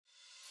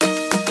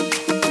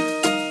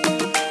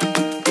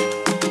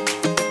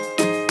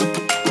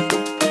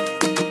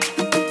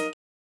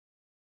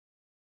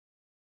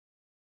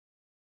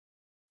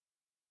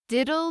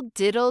Diddle,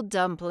 diddle,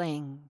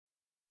 dumpling.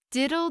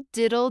 Diddle,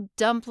 diddle,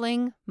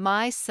 dumpling,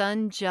 my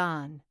son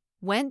John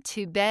went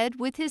to bed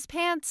with his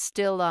pants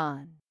still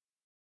on.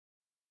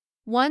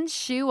 One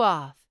shoe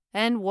off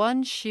and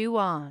one shoe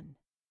on.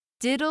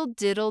 Diddle,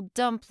 diddle,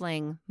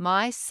 dumpling,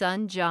 my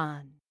son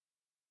John.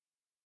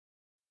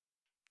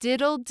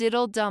 Diddle,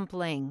 diddle,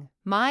 dumpling,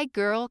 my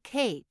girl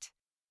Kate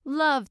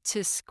loved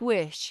to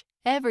squish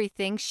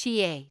everything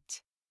she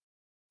ate.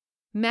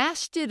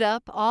 Mashed it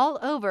up all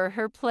over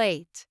her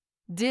plate.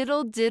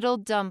 Diddle, diddle,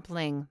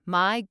 dumpling,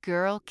 my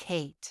girl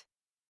Kate.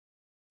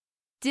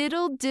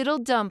 Diddle, diddle,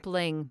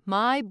 dumpling,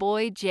 my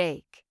boy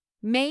Jake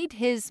made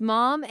his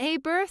mom a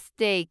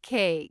birthday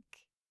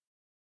cake.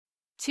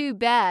 Too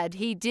bad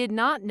he did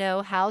not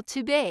know how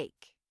to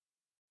bake.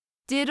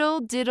 Diddle,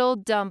 diddle,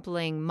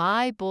 dumpling,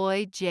 my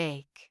boy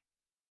Jake.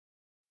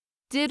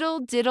 Diddle,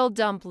 diddle,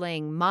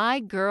 dumpling, my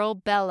girl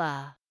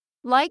Bella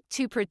liked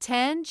to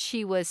pretend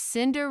she was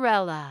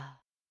Cinderella.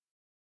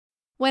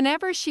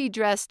 Whenever she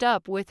dressed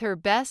up with her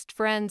best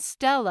friend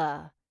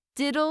Stella,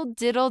 diddle,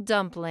 diddle,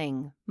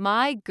 dumpling,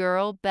 my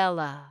girl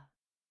Bella.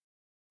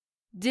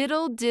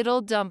 Diddle, diddle,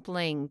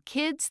 dumpling,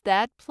 kids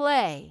that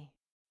play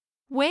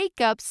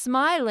wake up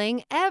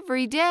smiling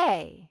every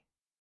day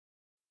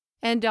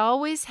and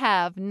always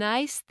have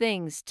nice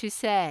things to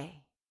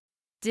say.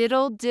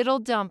 Diddle, diddle,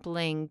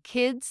 dumpling,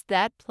 kids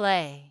that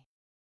play.